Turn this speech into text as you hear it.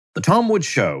The Tom Woods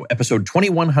Show, episode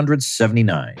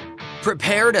 2179.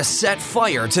 Prepare to set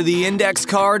fire to the index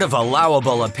card of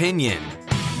allowable opinion.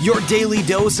 Your daily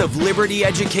dose of liberty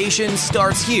education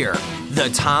starts here. The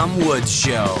Tom Woods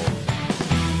Show.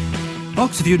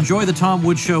 Folks, if you enjoy The Tom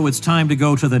Woods Show, it's time to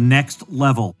go to the next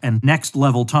level. And next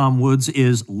level Tom Woods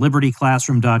is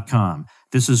libertyclassroom.com.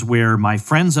 This is where my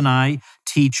friends and I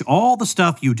teach all the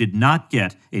stuff you did not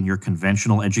get in your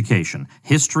conventional education.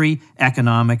 History,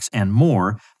 economics, and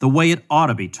more, the way it ought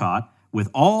to be taught, with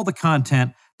all the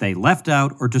content they left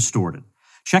out or distorted.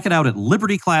 Check it out at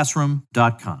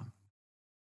libertyclassroom.com.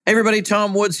 Hey everybody,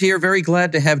 Tom Woods here. Very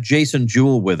glad to have Jason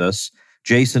Jewell with us.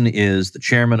 Jason is the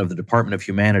chairman of the Department of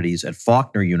Humanities at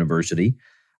Faulkner University.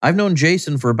 I've known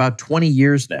Jason for about 20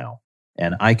 years now,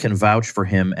 and I can vouch for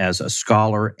him as a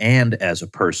scholar and as a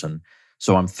person.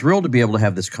 So I'm thrilled to be able to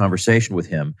have this conversation with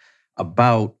him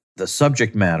about the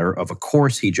subject matter of a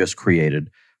course he just created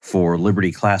for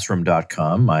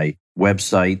libertyclassroom.com, my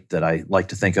website that I like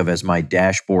to think of as my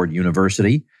dashboard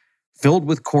university, filled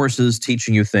with courses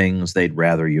teaching you things they'd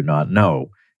rather you not know.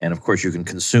 And of course, you can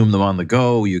consume them on the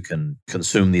go. You can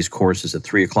consume these courses at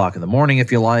 3 o'clock in the morning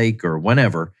if you like, or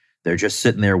whenever. They're just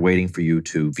sitting there waiting for you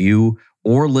to view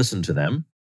or listen to them.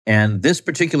 And this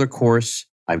particular course,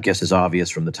 I guess is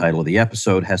obvious from the title of the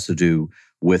episode, has to do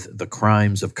with the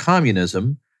crimes of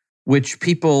communism, which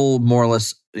people more or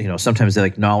less, sometimes they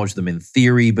acknowledge them in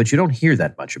theory, but you don't hear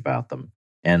that much about them.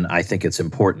 And I think it's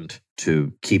important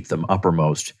to keep them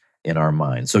uppermost in our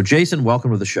minds. So Jason,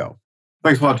 welcome to the show.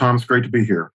 Thanks a lot, Tom. It's great to be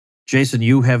here. Jason,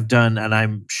 you have done, and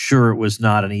I'm sure it was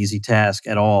not an easy task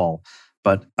at all,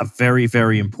 but a very,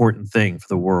 very important thing for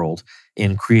the world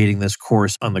in creating this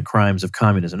course on the crimes of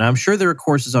communism. Now, I'm sure there are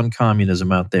courses on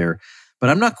communism out there, but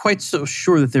I'm not quite so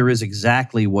sure that there is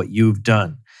exactly what you've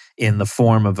done in the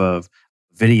form of a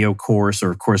video course, or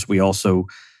of course, we also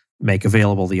make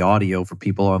available the audio for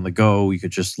people on the go. You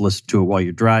could just listen to it while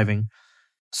you're driving.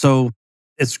 So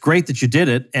it's great that you did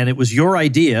it, and it was your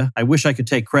idea. I wish I could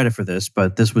take credit for this,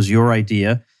 but this was your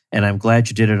idea, and I'm glad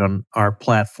you did it on our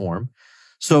platform.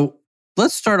 So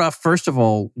let's start off, first of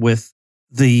all, with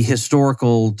the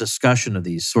historical discussion of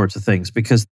these sorts of things,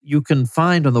 because you can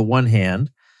find, on the one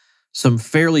hand, some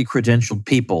fairly credentialed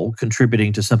people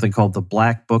contributing to something called the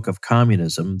Black Book of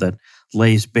Communism that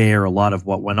lays bare a lot of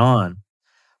what went on.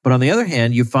 But on the other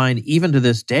hand, you find, even to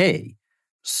this day,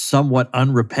 somewhat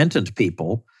unrepentant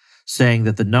people saying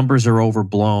that the numbers are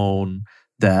overblown,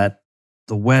 that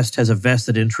the West has a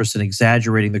vested interest in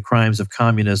exaggerating the crimes of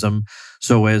communism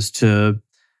so as to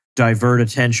divert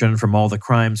attention from all the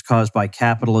crimes caused by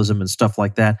capitalism and stuff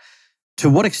like that. To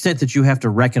what extent did you have to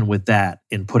reckon with that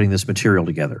in putting this material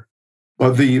together?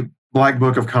 Well, the Black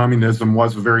Book of Communism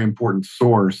was a very important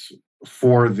source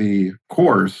for the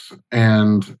course.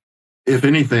 And if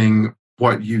anything,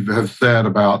 what you have said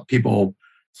about people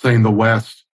saying the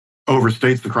West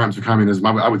overstates the crimes of communism,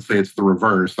 I would say it's the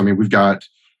reverse. I mean, we've got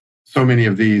so many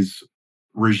of these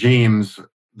regimes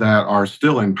that are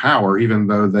still in power, even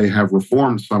though they have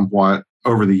reformed somewhat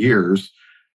over the years.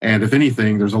 And if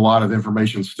anything, there's a lot of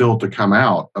information still to come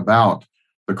out about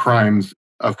the crimes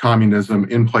of communism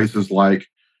in places like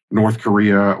North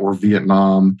Korea or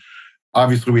Vietnam.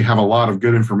 Obviously, we have a lot of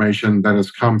good information that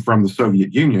has come from the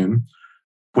Soviet Union.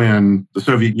 When the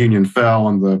Soviet Union fell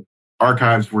and the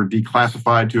archives were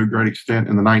declassified to a great extent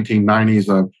in the 1990s,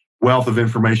 a wealth of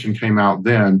information came out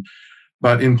then.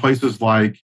 But in places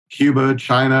like Cuba,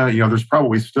 China, there's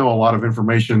probably still a lot of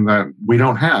information that we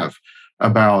don't have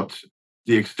about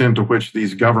the extent to which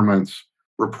these governments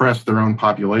repress their own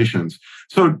populations.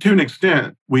 So to an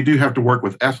extent, we do have to work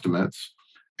with estimates.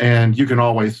 And you can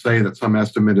always say that some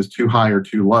estimate is too high or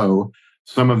too low.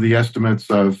 Some of the estimates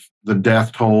of the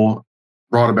death toll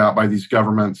brought about by these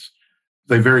governments,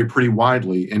 they vary pretty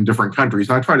widely in different countries.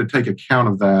 And I try to take account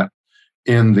of that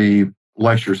in the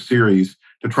lecture series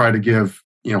to try to give,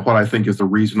 what I think is a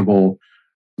reasonable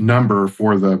number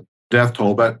for the death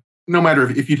toll. But no matter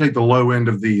if you take the low end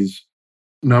of these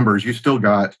numbers, you still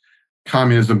got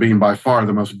communism being by far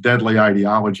the most deadly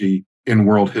ideology in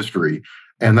world history.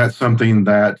 And that's something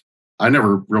that I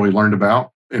never really learned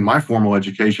about in my formal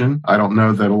education. I don't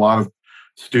know that a lot of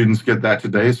students get that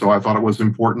today, so I thought it was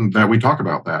important that we talk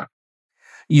about that.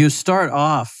 You start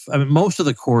off, most of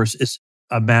the course is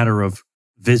a matter of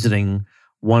visiting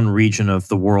one region of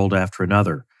the world after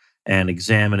another and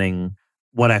examining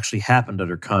what actually happened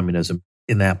under communism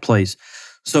in that place.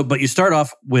 So, but you start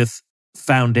off with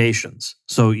foundations.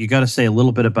 So you got to say a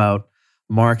little bit about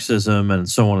Marxism and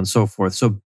so on and so forth.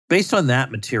 So based on that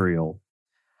material,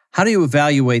 how do you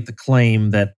evaluate the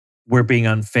claim that we're being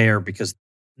unfair because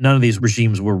none of these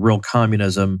regimes were real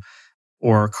communism?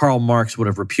 or Karl Marx would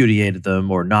have repudiated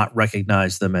them or not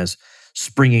recognized them as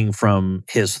springing from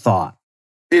his thought.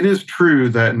 It is true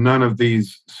that none of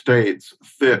these states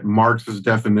fit Marx's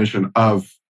definition of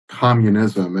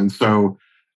communism. And so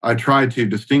I tried to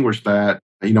distinguish that.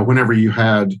 Whenever you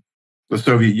had the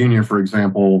Soviet Union, for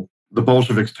example, the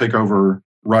Bolsheviks take over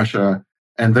Russia,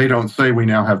 and they don't say we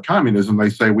now have communism. They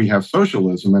say we have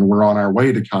socialism and we're on our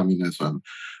way to communism.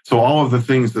 So all of the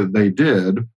things that they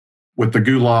did with the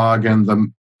Gulag and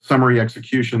the summary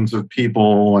executions of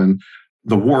people and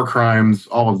the war crimes,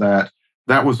 all of that,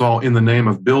 that was all in the name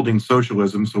of building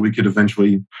socialism so we could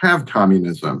eventually have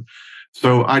communism.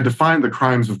 So I defined the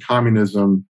crimes of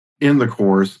communism in the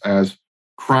course as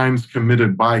crimes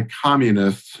committed by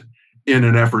communists in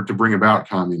an effort to bring about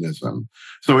communism.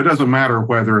 So it doesn't matter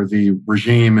whether the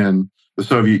regime in the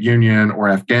Soviet Union or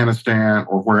Afghanistan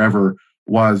or wherever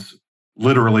was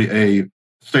literally a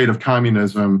state of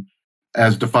communism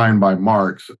as defined by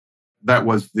Marx. That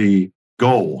was the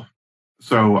goal.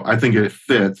 So I think it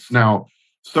fits. Now,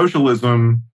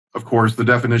 socialism, of course, the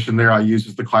definition there I use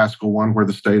is the classical one where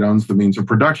the state owns the means of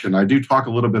production. I do talk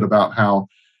a little bit about how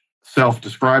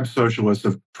self-described socialists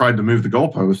have tried to move the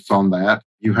goalposts on that.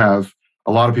 You have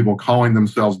a lot of people calling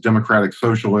themselves democratic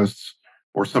socialists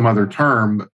or some other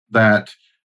term that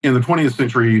in the 20th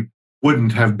century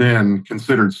wouldn't have been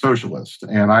considered socialist.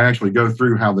 And I actually go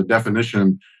through how the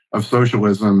definition of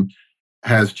socialism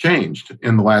has changed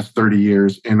in the last 30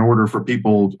 years in order for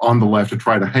people on the left to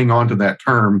try to hang on to that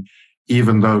term,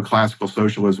 even though classical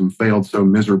socialism failed so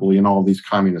miserably in all these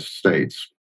communist states.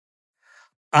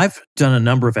 I've done a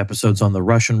number of episodes on the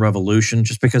Russian Revolution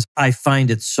just because I find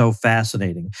it so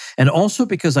fascinating. And also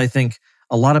because I think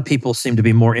a lot of people seem to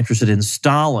be more interested in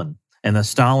Stalin and the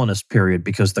Stalinist period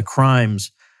because the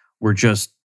crimes were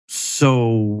just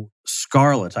so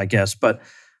scarlet, I guess. But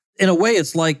in a way,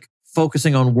 it's like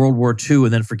focusing on World War II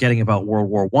and then forgetting about World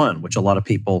War I, which a lot of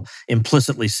people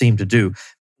implicitly seem to do.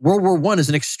 World War I is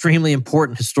an extremely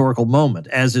important historical moment,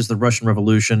 as is the Russian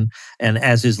Revolution and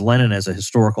as is Lenin as a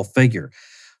historical figure.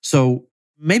 So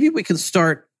maybe we can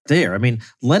start there. I mean,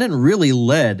 Lenin really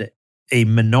led a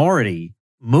minority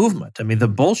movement. I mean, the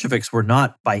Bolsheviks were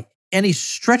not by any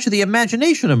stretch of the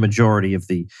imagination a majority of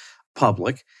the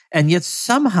public, and yet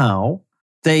somehow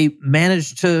they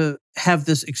managed to have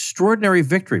this extraordinary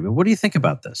victory. But what do you think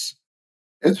about this?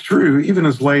 It's true. Even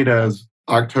as late as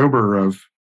October of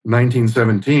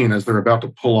 1917, as they're about to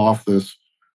pull off this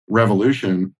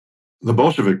revolution, the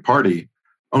Bolshevik Party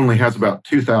only has about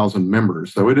 2,000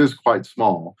 members. So it is quite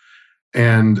small.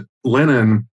 And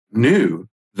Lenin knew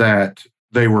that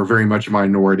they were very much a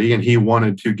minority, and he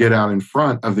wanted to get out in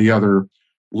front of the other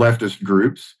leftist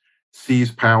groups,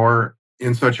 seize power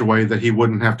in such a way that he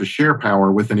wouldn't have to share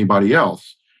power with anybody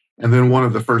else. And then one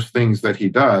of the first things that he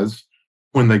does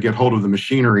when they get hold of the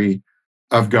machinery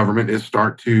of government is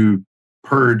start to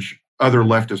purge other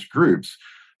leftist groups.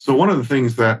 So one of the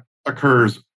things that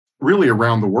occurs really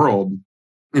around the world,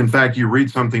 in fact, you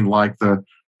read something like the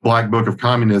Black Book of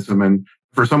Communism, and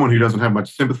for someone who doesn't have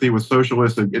much sympathy with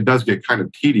socialists, it does get kind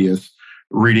of tedious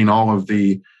reading all of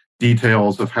the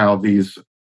details of how these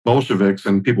Bolsheviks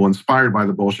and people inspired by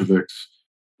the Bolsheviks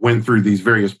went through these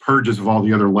various purges of all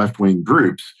the other left-wing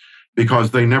groups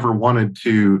because they never wanted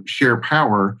to share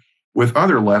power with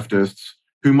other leftists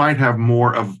who might have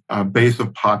more of a base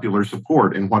of popular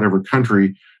support in whatever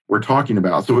country we're talking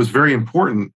about. So it was very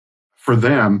important for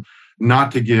them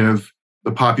not to give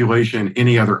the population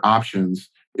any other options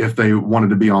if they wanted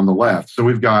to be on the left. So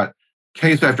we've got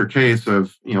case after case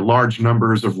of large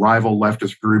numbers of rival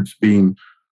leftist groups being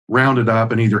rounded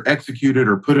up and either executed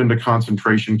or put into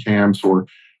concentration camps or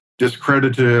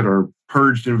discredited or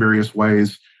purged in various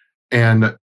ways.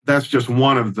 And that's just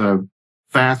one of the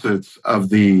facets of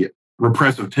the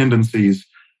repressive tendencies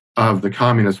of the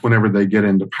communists whenever they get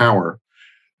into power.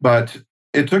 But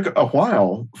it took a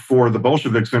while for the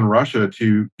Bolsheviks in Russia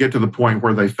to get to the point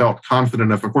where they felt confident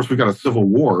enough. Of course, we've got a civil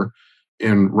war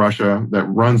in Russia that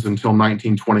runs until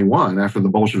 1921 after the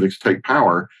Bolsheviks take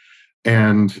power.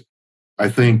 And I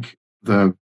think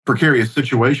the precarious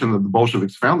situation that the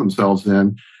Bolsheviks found themselves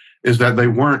in is that they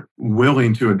weren't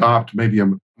willing to adopt maybe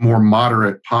a more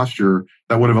moderate posture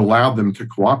that would have allowed them to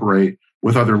cooperate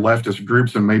with other leftist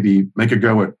groups and maybe make a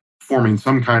go at forming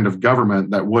some kind of government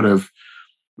that would have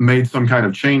made some kind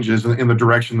of changes in the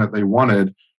direction that they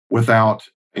wanted without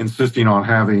insisting on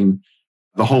having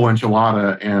the whole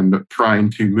enchilada and trying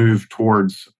to move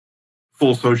towards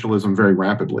full socialism very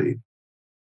rapidly.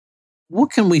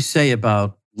 What can we say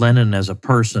about Lenin as a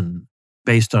person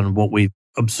based on what we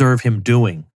observe him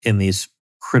doing in these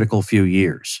critical few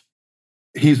years?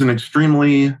 He's an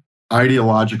extremely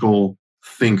ideological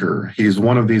thinker. He's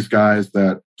one of these guys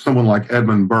that someone like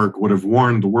Edmund Burke would have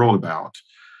warned the world about,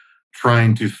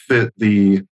 trying to fit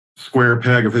the square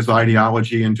peg of his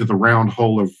ideology into the round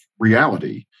hole of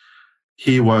reality.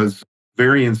 He was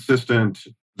very insistent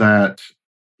that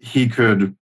he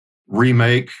could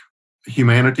remake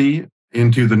humanity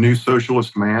into the new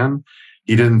socialist man.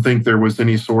 He didn't think there was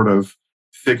any sort of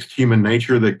fixed human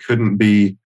nature that couldn't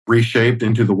be reshaped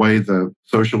into the way the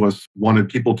socialists wanted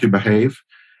people to behave.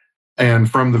 And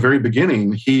from the very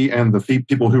beginning, he and the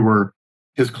people who were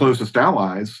his closest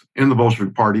allies in the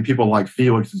Bolshevik Party, people like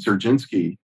Felix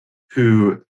Dzerzhinsky,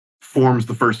 who forms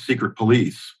the first secret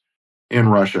police in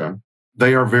Russia,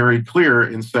 they are very clear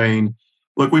in saying,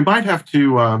 look, we might have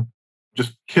to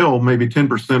just kill maybe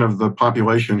 10% of the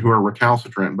population who are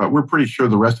recalcitrant, but we're pretty sure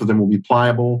the rest of them will be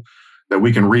pliable, that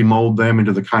we can remold them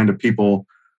into the kind of people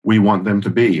we want them to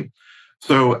be.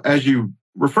 So as you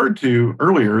referred to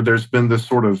earlier, there's been this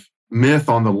sort of myth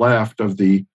on the left of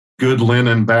the good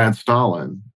Lenin, bad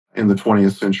Stalin in the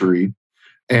 20th century.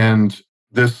 And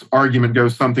this argument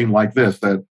goes something like this,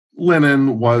 that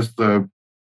Lenin was the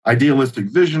idealistic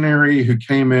visionary who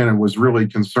came in and was really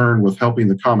concerned with helping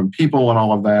the common people and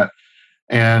all of that.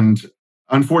 And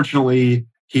unfortunately,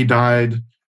 he died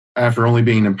after only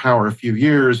being in power a few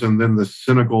years. And then the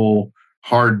cynical,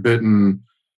 hard-bitten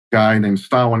guy named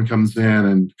Stalin comes in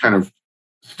and kind of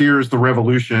steers the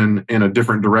revolution in a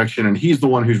different direction. And he's the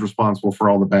one who's responsible for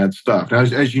all the bad stuff. Now,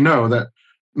 as you know, that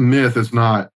myth is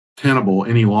not tenable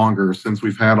any longer since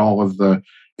we've had all of the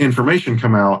information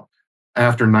come out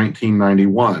after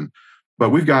 1991.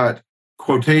 But we've got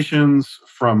quotations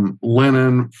from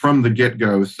Lenin from the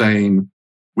get-go saying,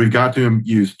 we've got to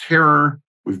use terror,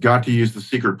 we've got to use the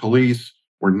secret police,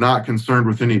 we're not concerned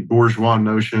with any bourgeois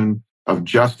notion of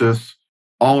justice.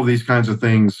 All of these kinds of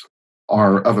things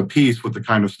are of a piece with the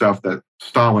kind of stuff that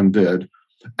Stalin did,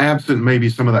 absent maybe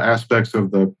some of the aspects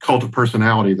of the cult of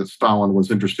personality that Stalin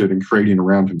was interested in creating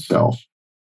around himself.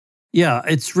 Yeah,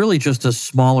 it's really just a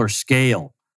smaller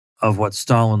scale of what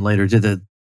Stalin later did. The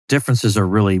differences are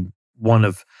really one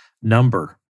of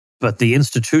number, but the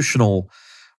institutional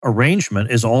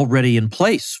arrangement is already in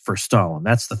place for Stalin.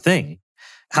 That's the thing.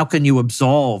 How can you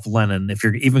absolve Lenin if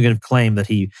you're even going to claim that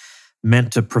he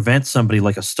meant to prevent somebody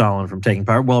like a Stalin from taking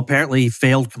power? Well, apparently he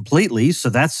failed completely, so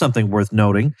that's something worth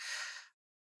noting.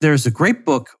 There's a great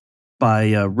book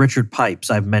by Richard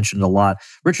Pipes I've mentioned a lot.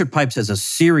 Richard Pipes has a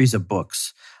series of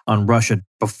books on Russia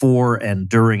before and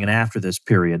during and after this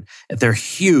period. They're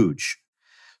huge,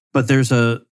 but there's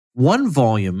a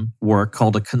one-volume work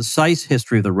called A Concise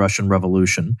History of the Russian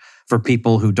Revolution for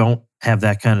people who don't have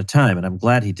that kind of time, and I'm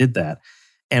glad he did that.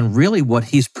 And really what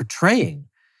he's portraying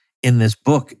in this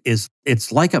book is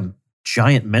it's like a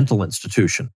giant mental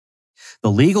institution.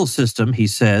 The legal system, he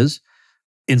says,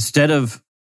 instead of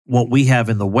what we have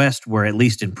in the West, where at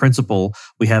least in principle,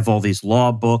 we have all these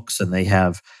law books and they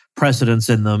have precedents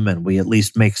in them, and we at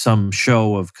least make some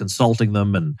show of consulting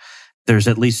them, and there's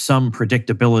at least some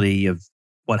predictability of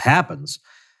what happens.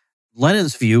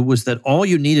 Lenin's view was that all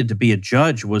you needed to be a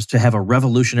judge was to have a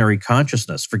revolutionary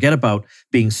consciousness. Forget about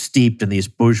being steeped in these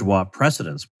bourgeois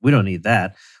precedents. We don't need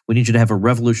that. We need you to have a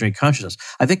revolutionary consciousness.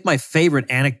 I think my favorite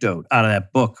anecdote out of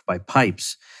that book by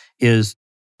Pipes is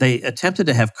they attempted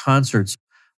to have concerts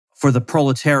for the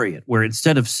proletariat, where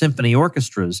instead of symphony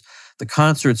orchestras, the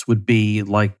concerts would be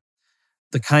like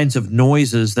the kinds of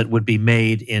noises that would be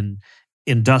made in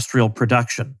industrial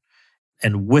production,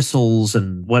 and whistles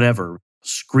and whatever,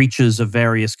 screeches of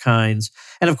various kinds.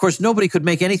 And of course, nobody could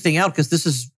make anything out because this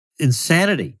is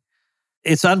insanity.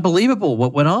 It's unbelievable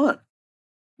what went on.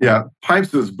 Yeah,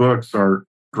 Pipes's books are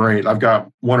great. I've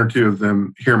got one or two of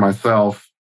them here myself.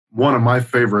 One of my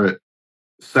favorite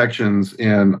sections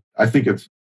in, I think it's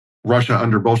Russia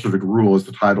Under Bolshevik Rule is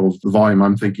the title of the volume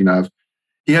I'm thinking of.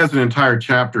 He has an entire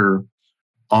chapter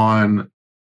on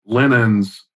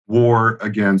Lenin's war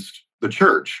against the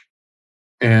church.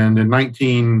 And in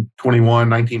 1921,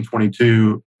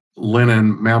 1922,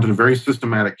 Lenin mounted a very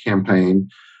systematic campaign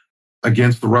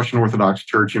against the Russian Orthodox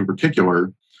Church in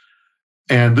particular.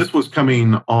 And this was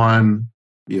coming on,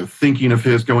 thinking of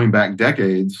his going back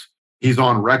decades. He's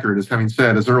on record as having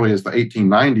said as early as the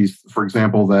 1890s, for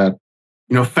example, that,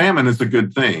 famine is a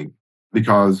good thing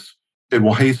because it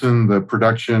will hasten the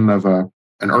production of an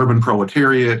urban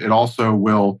proletariat. It also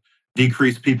will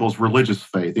decrease people's religious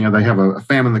faith. They have a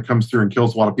famine that comes through and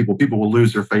kills a lot of people. People will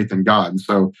lose their faith in God. And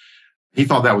so he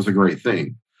thought that was a great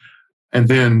thing. And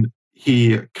then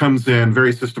he comes in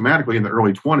very systematically in the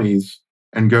early 20s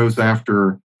and goes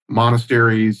after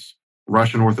monasteries,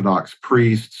 Russian Orthodox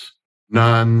priests,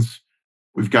 nuns.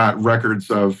 We've got records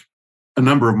of a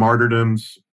number of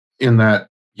martyrdoms in that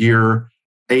year.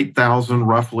 8,000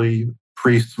 roughly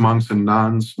priests, monks, and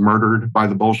nuns murdered by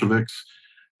the Bolsheviks.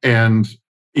 And,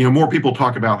 more people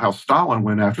talk about how Stalin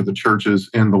went after the churches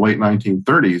in the late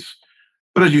 1930s.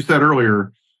 But as you said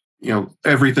earlier,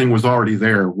 everything was already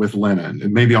there with Lenin,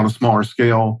 and maybe on a smaller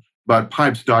scale, but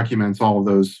Pipes documents all of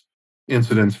those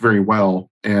incidents very well,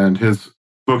 and his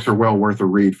books are well worth a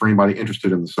read for anybody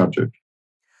interested in the subject.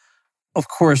 Of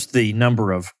course, the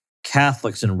number of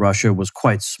Catholics in Russia was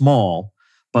quite small,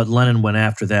 but Lenin went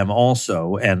after them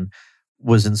also and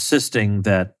was insisting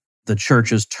that the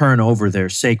churches turn over their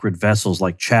sacred vessels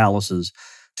like chalices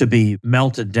to be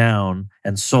melted down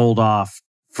and sold off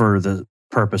for the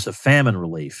purpose of famine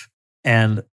relief.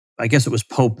 And I guess it was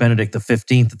Pope Benedict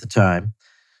XV at the time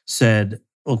said,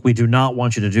 look, we do not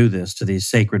want you to do this to these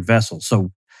sacred vessels.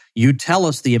 So you tell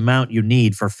us the amount you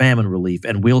need for famine relief,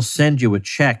 and we'll send you a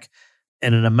check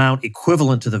and an amount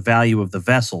equivalent to the value of the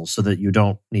vessel so that you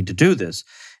don't need to do this.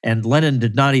 And Lenin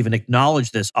did not even acknowledge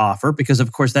this offer because,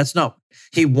 of course,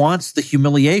 he wants the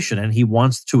humiliation and he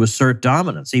wants to assert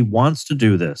dominance. He wants to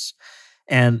do this.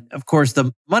 And, of course,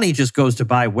 the money just goes to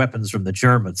buy weapons from the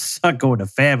Germans. It's not going to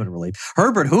famine relief.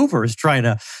 Herbert Hoover is trying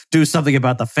to do something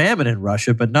about the famine in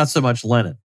Russia, but not so much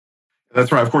Lenin.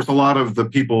 That's right. Of course, a lot of the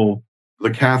people,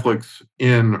 the Catholics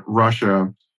in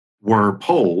Russia, were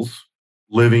Poles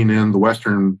living in the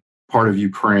western part of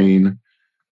Ukraine.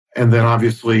 And then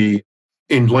obviously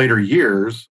in later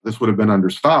years, this would have been under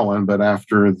Stalin, but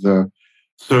after the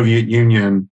Soviet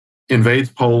Union invades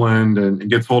Poland and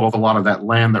gets hold of a lot of that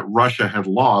land that Russia had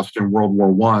lost in World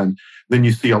War I, then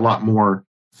you see a lot more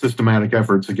systematic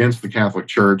efforts against the Catholic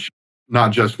Church,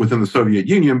 not just within the Soviet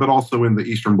Union, but also in the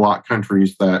Eastern Bloc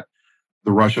countries that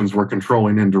the Russians were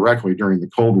controlling indirectly during the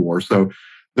Cold War. So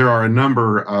there are a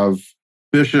number of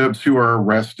bishops who are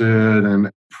arrested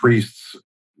and priests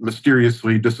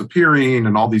mysteriously disappearing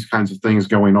and all these kinds of things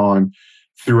going on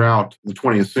throughout the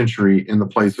 20th century in the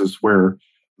places where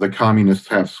the communists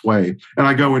have sway. And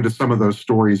I go into some of those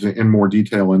stories in more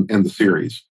detail in the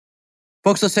series.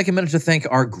 Folks, let's take a minute to thank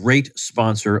our great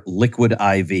sponsor, Liquid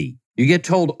IV. You get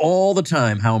told all the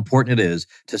time how important it is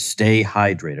to stay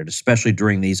hydrated, especially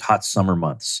during these hot summer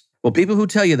months. Well, people who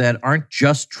tell you that aren't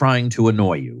just trying to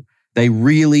annoy you. They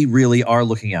really, really are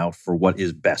looking out for what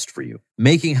is best for you.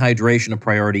 Making hydration a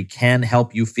priority can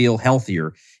help you feel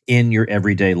healthier in your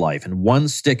everyday life. And one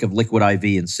stick of Liquid IV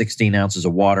in 16 ounces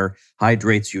of water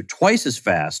hydrates you twice as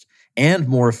fast and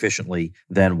more efficiently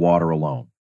than water alone.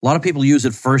 A lot of people use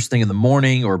it first thing in the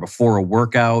morning or before a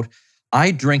workout.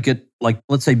 I drink it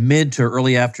let's say mid to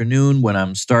early afternoon when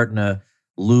I'm starting to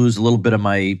lose a little bit of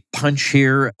my punch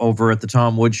here over at the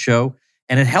Tom Woods Show.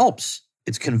 And it helps.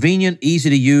 It's convenient,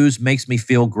 easy to use, makes me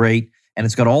feel great, and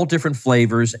it's got all different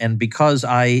flavors. And because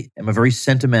I am a very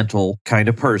sentimental kind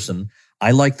of person, I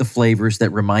like the flavors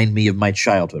that remind me of my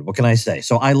childhood. What can I say?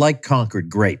 So I like Concord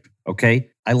grape, okay?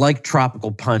 I like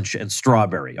tropical punch and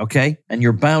strawberry, okay? And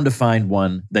you're bound to find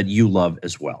one that you love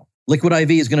as well. Liquid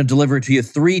IV is going to deliver to you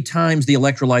 3 times the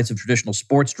electrolytes of traditional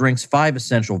sports drinks, 5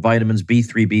 essential vitamins,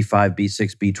 B3, B5,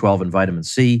 B6, B12, and vitamin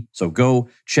C. So go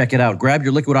check it out. Grab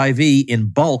your Liquid IV in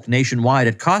bulk nationwide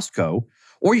at Costco,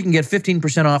 or you can get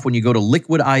 15% off when you go to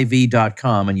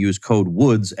liquidiv.com and use code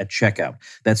WOODS at checkout.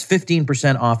 That's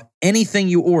 15% off anything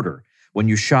you order when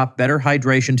you shop Better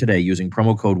Hydration today using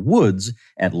promo code WOODS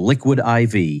at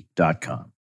liquidiv.com.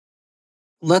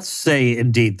 Let's say,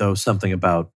 indeed, though, something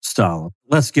about Stalin.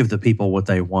 Let's give the people what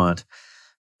they want.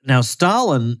 Now,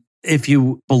 Stalin, if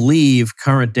you believe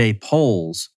current-day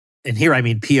polls, and here I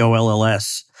mean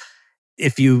POLLS,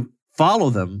 if you follow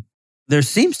them, there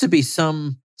seems to be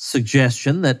some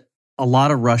suggestion that a lot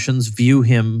of Russians view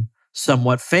him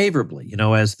somewhat favorably,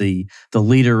 as the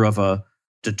leader of a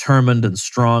determined and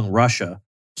strong Russia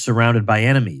surrounded by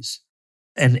enemies.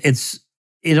 And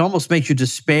it almost makes you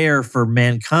despair for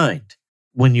mankind.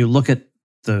 When you look at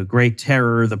the Great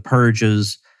Terror, the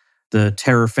purges, the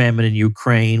terror famine in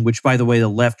Ukraine, which, by the way, the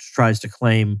left tries to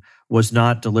claim was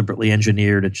not deliberately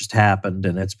engineered, it just happened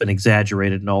and it's been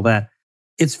exaggerated and all that.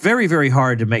 It's very, very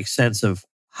hard to make sense of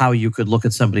how you could look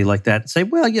at somebody like that and say,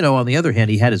 well, on the other hand,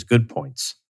 he had his good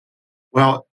points.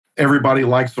 Well, everybody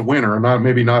likes a winner.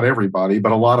 Maybe not everybody,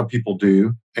 but a lot of people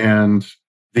do. And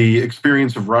the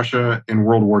experience of Russia in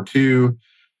World War II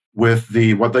with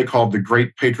what they called the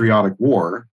Great Patriotic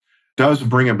War does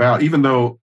bring about, even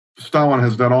though Stalin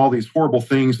has done all these horrible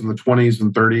things in the 20s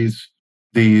and 30s,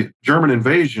 the German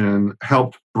invasion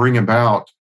helped bring about,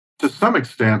 to some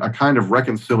extent, a kind of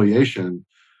reconciliation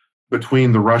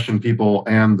between the Russian people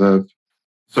and the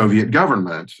Soviet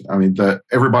government. I mean,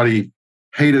 everybody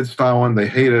hated Stalin. They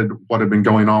hated what had been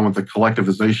going on with the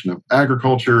collectivization of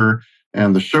agriculture,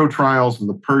 and the show trials and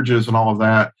the purges and all of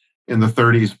that in the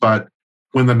 30s. But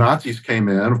when the Nazis came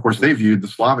in, of course, they viewed the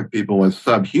Slavic people as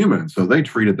subhuman. So they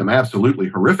treated them absolutely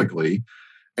horrifically.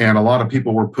 And a lot of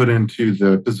people were put into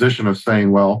the position of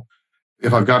saying, well,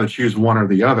 if I've got to choose one or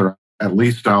the other, at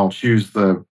least I'll choose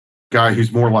the guy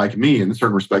who's more like me in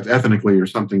certain respects, ethnically or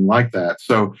something like that.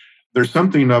 So there's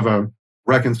something of a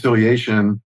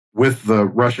reconciliation with the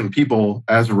Russian people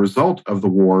as a result of the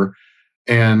war.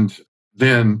 And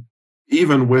then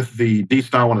even with the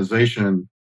de-Stalinization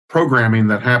programming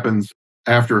that happens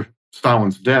after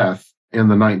Stalin's death in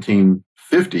the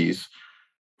 1950s,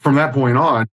 from that point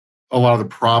on, a lot of the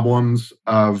problems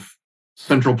of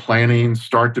central planning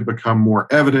start to become more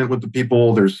evident with the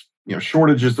people. There's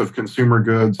shortages of consumer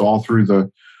goods all through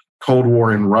the Cold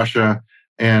War in Russia.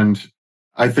 And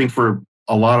I think for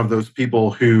a lot of those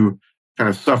people who kind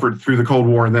of suffered through the Cold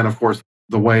War, and then, of course,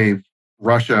 the way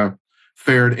Russia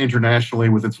fared internationally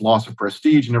with its loss of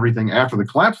prestige and everything after the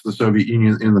collapse of the Soviet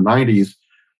Union in the 90s,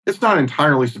 it's not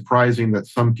entirely surprising that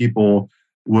some people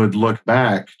would look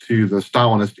back to the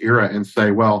Stalinist era and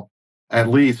say, well, at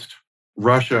least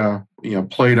Russia,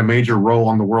 played a major role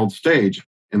on the world stage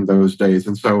in those days.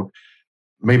 And so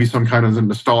maybe some kind of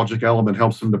nostalgic element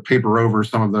helps them to paper over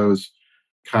some of those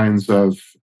kinds of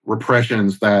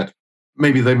repressions that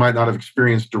maybe they might not have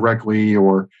experienced directly,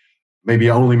 or maybe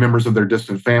only members of their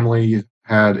distant family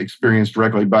had experienced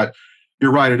directly. But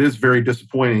you're right, it is very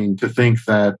disappointing to think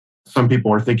that some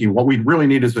people are thinking what we really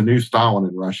need is a new Stalin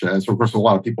in Russia. And so, of course, a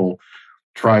lot of people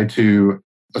try to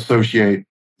associate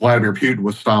Vladimir Putin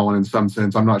with Stalin in some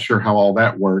sense. I'm not sure how all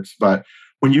that works. But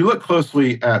when you look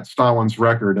closely at Stalin's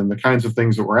record and the kinds of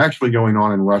things that were actually going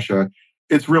on in Russia,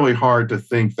 it's really hard to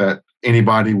think that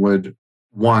anybody would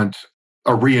want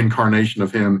a reincarnation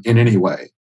of him in any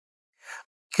way.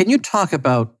 Can you talk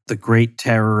about the Great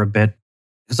Terror a bit?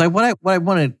 Because what I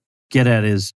want to get at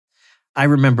is, I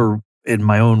remember in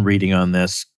my own reading on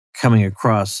this, coming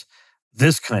across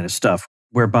this kind of stuff,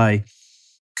 whereby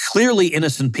clearly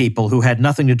innocent people who had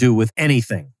nothing to do with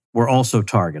anything were also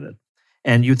targeted.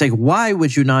 And you think, why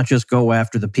would you not just go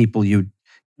after the people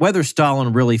whether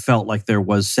Stalin really felt like there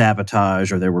was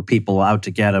sabotage or there were people out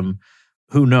to get him,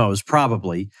 who knows,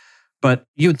 probably. But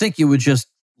you'd think you would just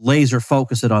laser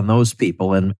focus it on those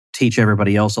people and teach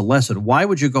everybody else a lesson. Why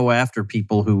would you go after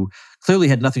people who clearly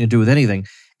had nothing to do with anything?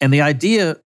 And the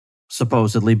idea,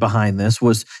 supposedly, behind this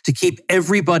was to keep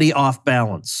everybody off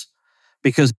balance.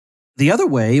 Because the other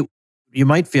way, you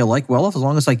might feel like, well, as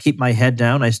long as I keep my head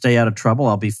down, I stay out of trouble,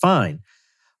 I'll be fine.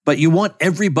 But you want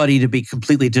everybody to be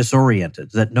completely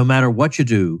disoriented, that no matter what you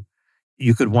do,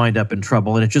 you could wind up in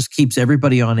trouble. And it just keeps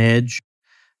everybody on edge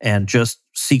and just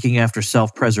seeking after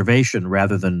self-preservation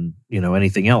rather than,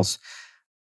 anything else.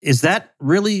 Is that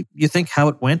really, you think, how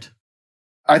it went?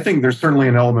 I think there's certainly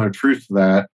an element of truth to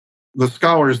that. The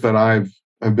scholars that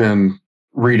have been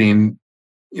reading,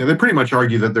 they pretty much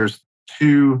argue that there's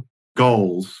two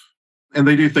goals. And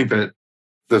they do think that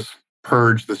this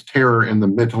purge, this terror in the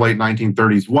mid to late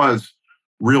 1930s was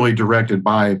really directed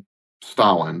by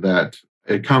Stalin, that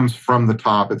it comes from the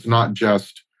top. It's not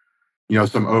just,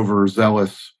 some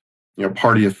overzealous,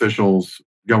 party officials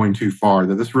going too far,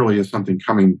 that this really is something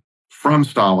coming from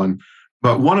Stalin.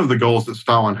 But one of the goals that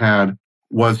Stalin had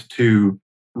was to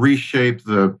reshape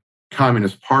the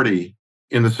Communist Party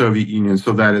in the Soviet Union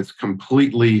so that it's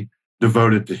completely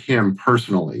devoted to him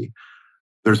personally.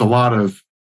 There's a lot of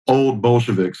old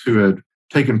Bolsheviks who had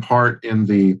taken part in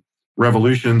the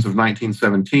revolutions of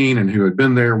 1917 and who had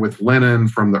been there with Lenin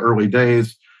from the early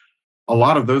days. A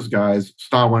lot of those guys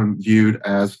Stalin viewed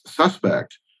as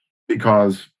suspect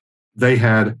because they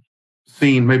had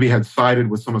maybe had sided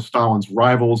with some of Stalin's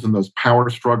rivals in those power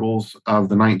struggles of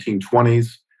the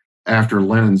 1920s after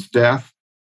Lenin's death.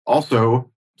 Also,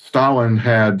 Stalin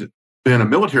had been a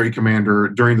military commander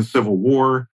during the Civil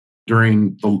War,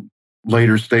 during the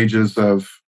later stages of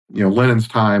Lenin's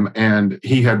time, and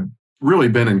he had really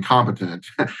been incompetent.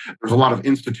 There's a lot of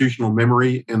institutional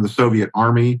memory in the Soviet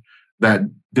army that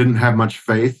didn't have much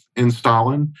faith in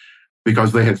Stalin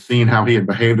because they had seen how he had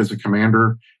behaved as a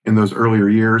commander in those earlier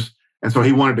years. And so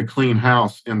he wanted to clean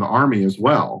house in the army as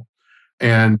well.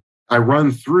 And I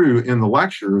run through in the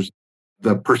lectures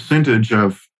the percentage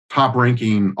of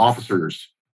top-ranking officers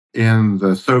in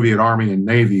the Soviet Army and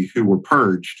Navy who were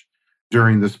purged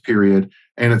during this period.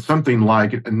 And it's something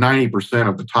like 90%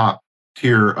 of the top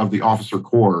tier of the officer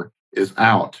corps is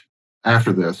out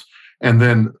after this. And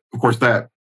then, of course, that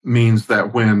means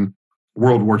that when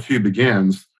World War II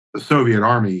begins, the Soviet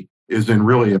Army is in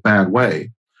really a bad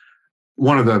way.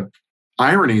 One of the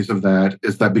ironies of that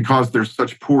is that because there's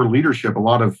such poor leadership, a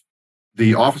lot of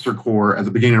the officer corps at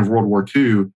the beginning of World War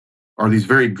II are these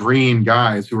very green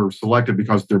guys who are selected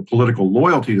because of their political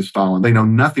loyalty to Stalin. They know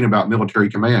nothing about military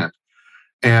command.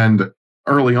 And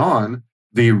early on,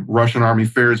 the Russian army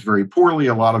fares very poorly.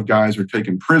 A lot of guys are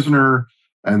taken prisoner.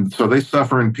 And so they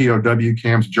suffer in POW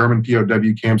camps, German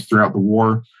POW camps throughout the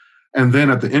war. And then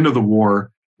at the end of the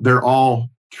war, they're all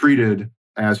treated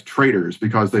as traitors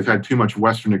because they've had too much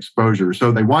Western exposure.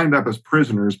 So they wind up as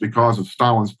prisoners because of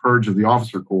Stalin's purge of the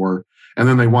officer corps. And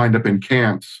then they wind up in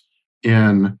camps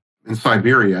in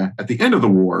Siberia at the end of the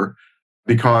war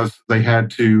because they had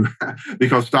to,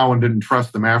 because Stalin didn't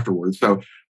trust them afterwards. So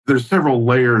there's several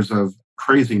layers of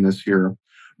craziness here.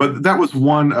 But that was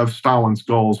one of Stalin's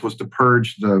goals, was to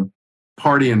purge the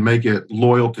party and make it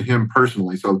loyal to him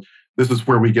personally. So this is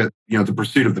where we get, the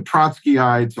pursuit of the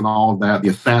Trotskyites and all of that, the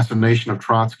assassination of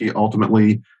Trotsky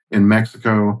ultimately in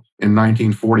Mexico in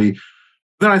 1940.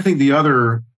 Then I think the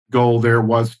other goal there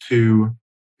was to,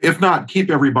 if not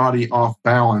keep everybody off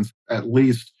balance, at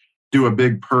least do a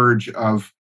big purge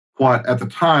of what at the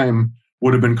time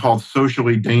would have been called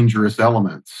socially dangerous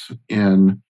elements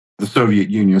in the Soviet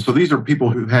Union. So these are people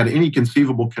who had any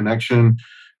conceivable connection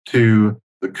to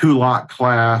the kulak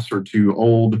class or to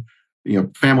old,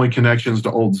 family connections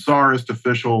to old Tsarist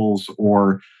officials,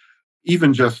 or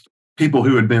even just people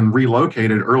who had been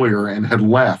relocated earlier and had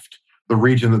left the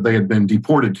region that they had been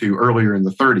deported to earlier in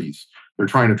the 30s. They're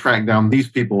trying to track down these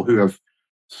people who have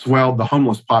swelled the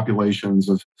homeless populations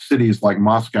of cities like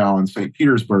Moscow and St.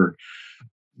 Petersburg.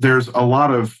 There's a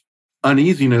lot of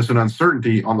uneasiness and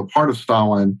uncertainty on the part of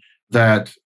Stalin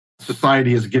that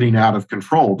society is getting out of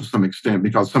control to some extent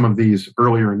because some of these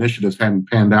earlier initiatives hadn't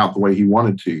panned out the way he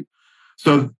wanted to.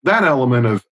 So that element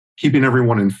of keeping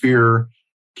everyone in fear,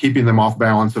 keeping them off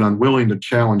balance and unwilling to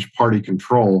challenge party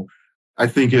control, I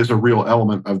think is a real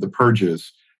element of the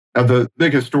purges. Now, the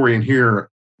big historian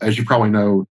here, as you probably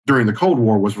know, during the Cold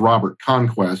War was Robert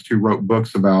Conquest, who wrote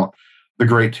books about the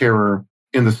Great Terror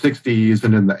in the 60s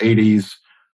and in the 80s.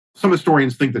 Some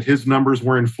historians think that his numbers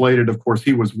were inflated. Of course,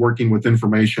 he was working with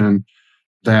information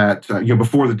that,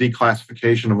 before the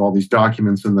declassification of all these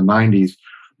documents in the 90s.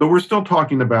 But we're still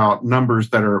talking about numbers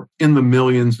that are in the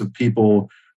millions of people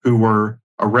who were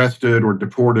arrested or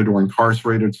deported or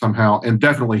incarcerated somehow, and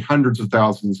definitely hundreds of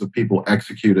thousands of people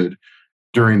executed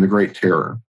during the Great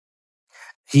Terror.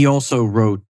 He also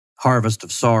wrote Harvest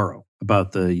of Sorrow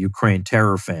about the Ukraine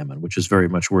terror famine, which is very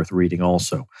much worth reading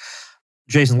also.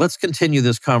 Jason, let's continue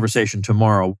this conversation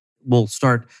tomorrow. We'll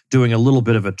start doing a little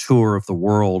bit of a tour of the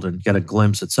world and get a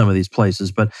glimpse at some of these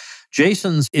places. But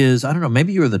Jason's is, I don't know,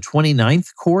 maybe you're the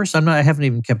 29th course? I haven't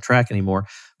even kept track anymore.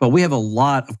 But we have a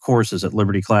lot of courses at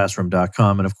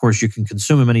libertyclassroom.com. And of course, you can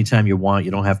consume them anytime you want.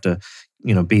 You don't have to,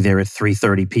 be there at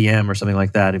 3:30 p.m. or something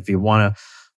like that. If you want to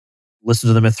listen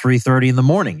to them at 3:30 in the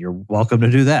morning, you're welcome to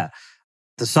do that.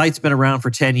 The site's been around for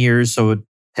 10 years, so it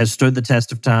has stood the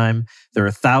test of time. There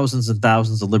are thousands and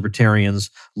thousands of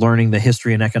libertarians learning the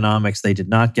history and economics they did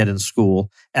not get in school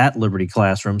at Liberty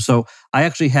Classroom. So I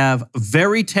actually have,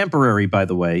 very temporary, by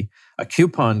the way, a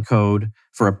coupon code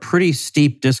for a pretty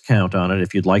steep discount on it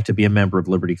if you'd like to be a member of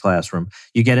Liberty Classroom.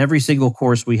 You get every single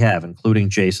course we have, including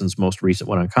Jason's most recent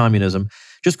one on communism.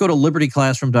 Just go to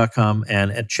libertyclassroom.com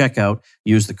and at checkout,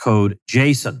 use the code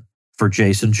JASON for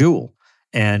Jason Jewell.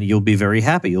 And you'll be very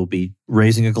happy. You'll be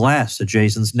raising a glass to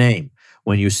Jason's name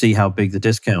when you see how big the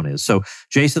discount is. So,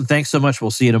 Jason, thanks so much.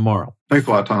 We'll see you tomorrow. Thanks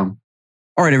a lot, Tom.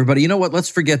 All right, everybody. You know what? Let's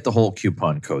forget the whole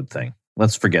coupon code thing.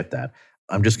 Let's forget that.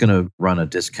 I'm just going to run a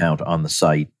discount on the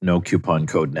site. No coupon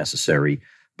code necessary,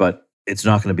 but it's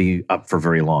not going to be up for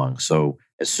very long. So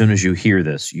as soon as you hear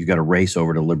this, you got to race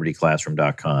over to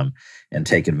libertyclassroom.com and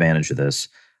take advantage of this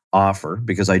offer,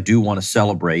 because I do want to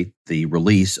celebrate the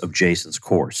release of Jason's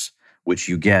course, which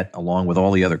you get along with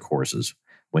all the other courses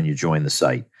when you join the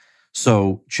site.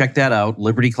 So check that out,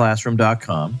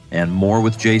 libertyclassroom.com, and more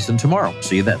with Jason tomorrow.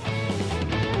 See you then.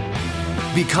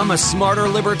 Become a smarter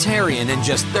libertarian in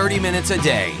just 30 minutes a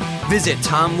day. Visit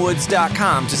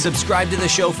tomwoods.com to subscribe to the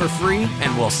show for free,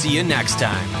 and we'll see you next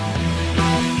time.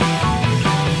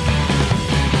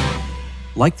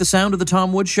 Like the sound of The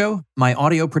Tom Woods Show? My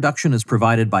audio production is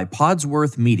provided by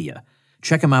Podsworth Media.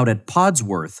 Check them out at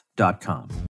podsworth.com.